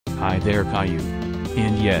Hi there Caillou.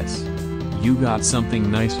 And yes, you got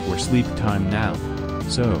something nice for sleep time now.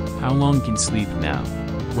 So, how long can sleep now?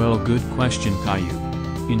 Well, good question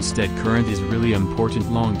Caillou. Instead current is really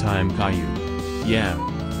important long time Caillou. Yeah,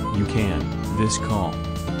 you can, this call.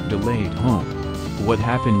 Delayed home. What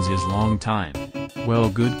happens is long time.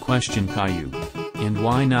 Well, good question Caillou. And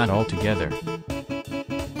why not all together?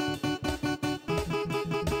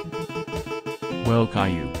 Well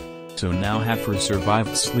Caillou. So now have for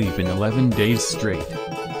survived sleep in 11 days straight.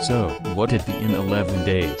 So, what did the in 11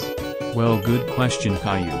 days? Well, good question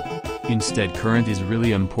Caillou. Instead current is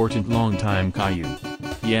really important long time Caillou.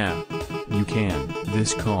 Yeah, you can,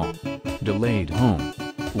 this call. Delayed home.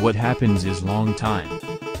 What happens is long time.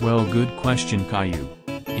 Well, good question Caillou.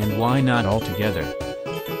 And why not all together?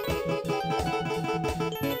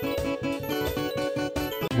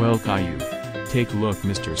 Well Caillou. Take a look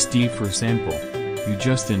Mr. Steve for sample. You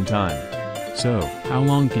just in time. So, how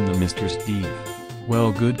long can the Mr. Steve?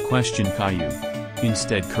 Well, good question Caillou.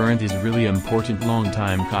 Instead current is really important long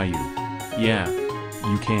time Caillou. Yeah,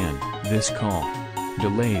 you can, this call.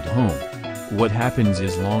 Delayed home. What happens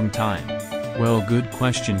is long time. Well, good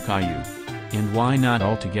question Caillou. And why not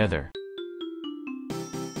all together?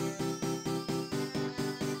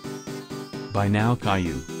 By now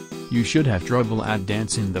Caillou, you should have trouble at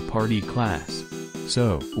dance in the party class.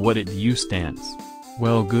 So, what did you dance?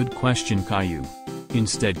 Well, good question Caillou.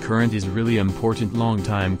 Instead current is really important long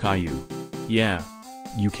time Caillou. Yeah,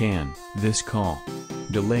 you can, this call.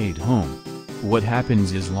 Delayed home. What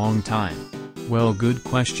happens is long time. Well, good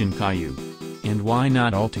question Caillou. And why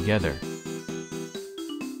not all together?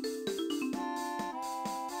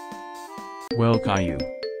 Well Caillou.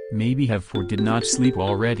 Maybe have for did not sleep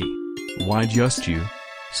already. Why just you?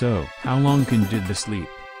 So, how long can did the sleep?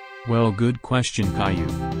 Well, good question Caillou.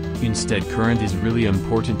 Instead current is really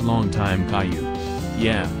important long time Caillou.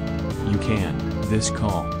 Yeah, you can, this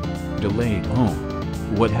call. Delayed home.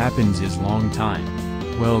 What happens is long time.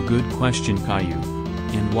 Well, good question Caillou.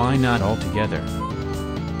 And why not all together?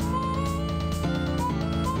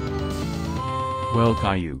 Well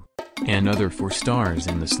Caillou. Another 4 stars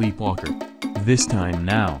in the sleepwalker. This time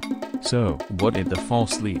now. So, what did the fall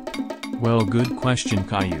sleep? Well, good question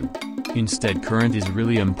Caillou. Instead current is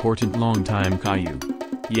really important long time Caillou.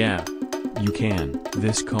 Yeah, you can,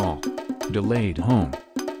 this call. Delayed home.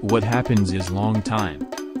 What happens is long time.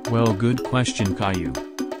 Well, good question Caillou.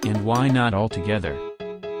 And why not all together?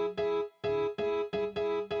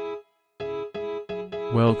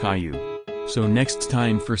 Well Caillou. So next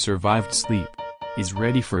time for survived sleep. Is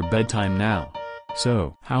ready for bedtime now.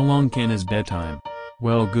 So, how long can is bedtime?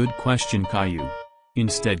 Well, good question Caillou.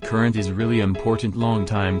 Instead current is really important long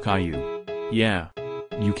time Caillou. Yeah,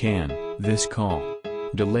 you can, this call.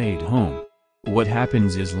 Delayed home. What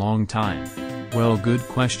happens is long time. Well, good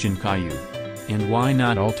question Caillou. And why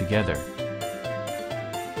not all together?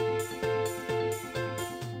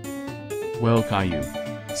 Well Caillou.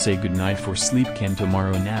 Say goodnight for sleep can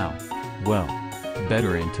tomorrow now. Well,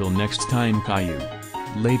 better until next time Caillou.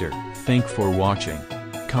 Later, thank for watching.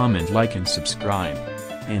 Comment, like and subscribe.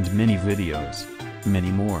 And many videos.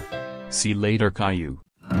 Many more. See later Caillou.